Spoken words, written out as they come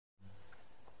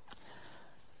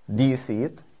Do you see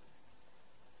it?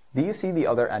 Do you see the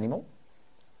other animal?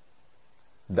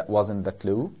 That wasn't the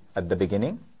clue at the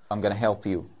beginning. I'm going to help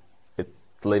you. It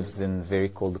lives in very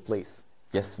cold place.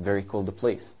 Yes, very cold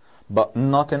place. But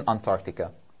not in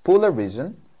Antarctica. Polar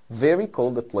region, very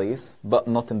cold place, but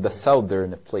not in the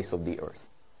southern place of the Earth.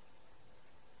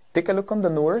 Take a look on the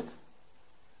north.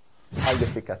 I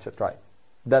guess you catch it right.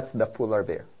 That's the polar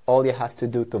bear. All you have to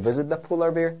do to visit the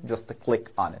polar bear, just to click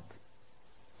on it.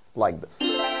 Like this.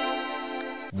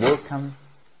 Welcome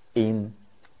in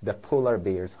the polar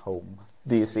bear's home.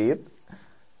 Do you see it?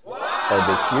 Wow! Are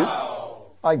they cute?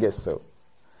 I guess so.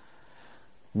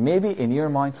 Maybe in your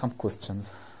mind some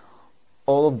questions.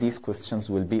 All of these questions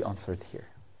will be answered here.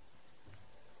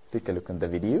 Take a look at the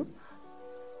video.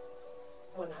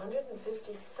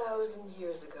 150,000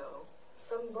 years ago,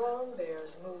 some brown bears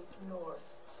moved north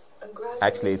and gradually...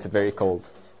 Actually, it's very cold.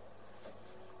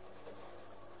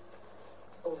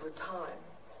 Over time,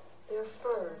 their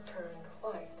fur turned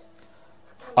white.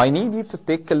 I need you to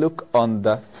take a look on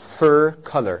the fur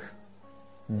color.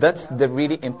 That's the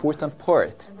really important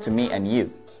part to me and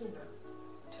you.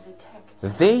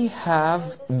 They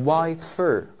have white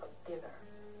fur.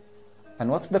 And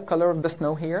what's the color of the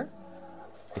snow here?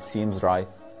 It seems right.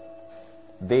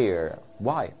 They're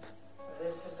white.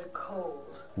 This is a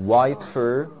cold, White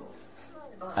fur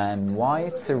and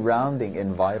white surrounding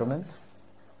environment.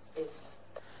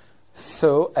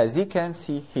 So, as you can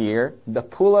see here, the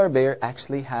polar bear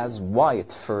actually has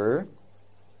white fur,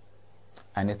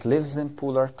 and it lives in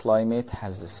polar climate,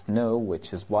 has a snow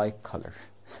which is white color.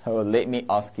 So let me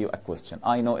ask you a question.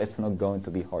 I know it's not going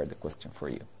to be hard, a question for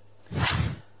you.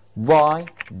 Why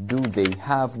do they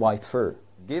have white fur?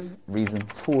 Give reason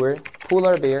for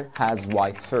polar bear has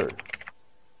white fur.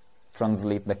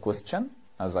 Translate the question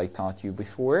as I taught you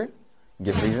before.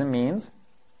 Give reason means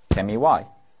tell me why.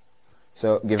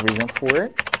 So give reason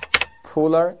for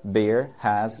polar bear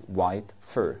has white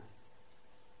fur.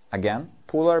 Again,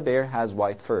 polar bear has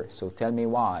white fur. So tell me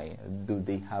why do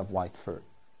they have white fur?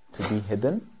 To be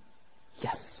hidden?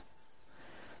 Yes.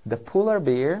 The polar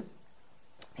bear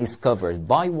is covered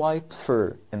by white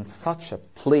fur in such a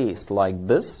place like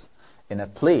this, in a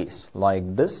place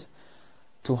like this,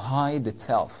 to hide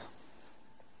itself.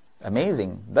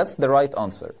 Amazing. That's the right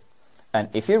answer. And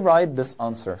if you write this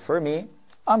answer for me,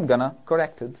 I'm gonna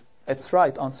correct it. It's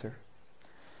right answer.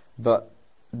 But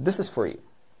this is for you.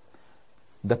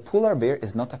 The polar bear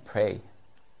is not a prey.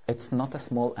 It's not a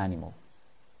small animal.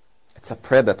 It's a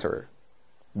predator.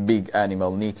 Big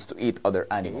animal needs to eat other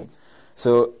animals.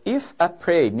 So if a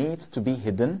prey needs to be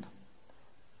hidden,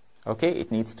 okay,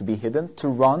 it needs to be hidden to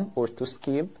run or to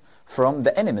escape from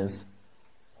the enemies.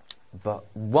 But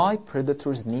why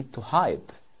predators need to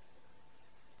hide?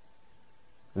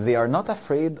 They are not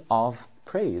afraid of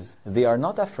prey. They are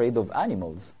not afraid of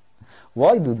animals.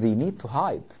 Why do they need to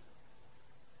hide?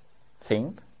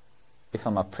 Think, if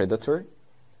I'm a predator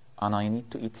and I need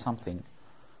to eat something,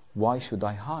 why should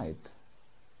I hide?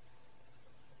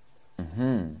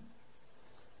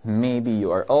 Maybe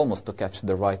you are almost to catch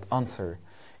the right answer.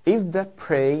 If the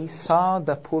prey saw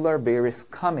the polar bear is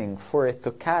coming for it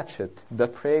to catch it, the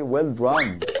prey will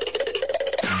run.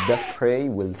 The prey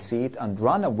will see it and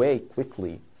run away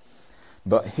quickly.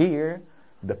 But here,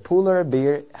 the polar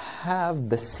bear have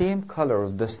the same color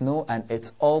of the snow and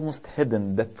it's almost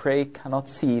hidden. The prey cannot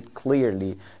see it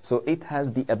clearly. So it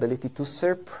has the ability to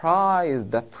surprise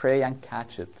the prey and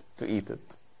catch it, to eat it.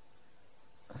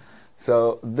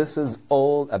 So this is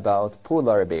all about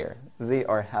polar bear. They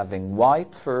are having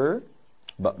white fur,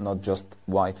 but not just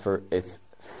white fur. It's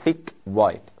thick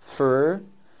white fur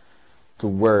to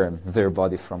warm their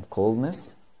body from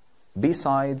coldness,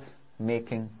 besides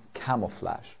making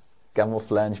camouflage.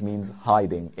 Camouflage means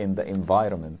hiding in the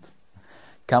environment.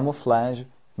 Camouflage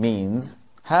means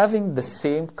having the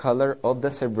same color of the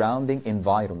surrounding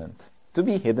environment to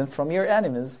be hidden from your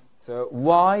enemies. So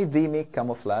why they make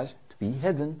camouflage? To be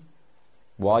hidden.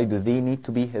 Why do they need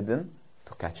to be hidden?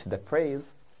 To catch the prey.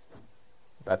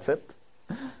 That's it.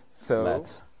 So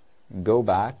let's go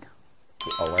back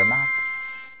to our map.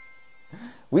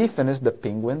 We finished the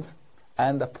penguins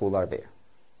and the polar bear.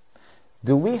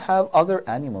 Do we have other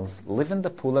animals live in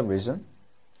the polar region?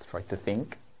 Try to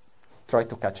think. Try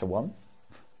to catch one.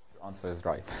 The answer is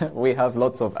right. We have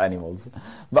lots of animals.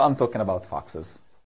 But I'm talking about foxes.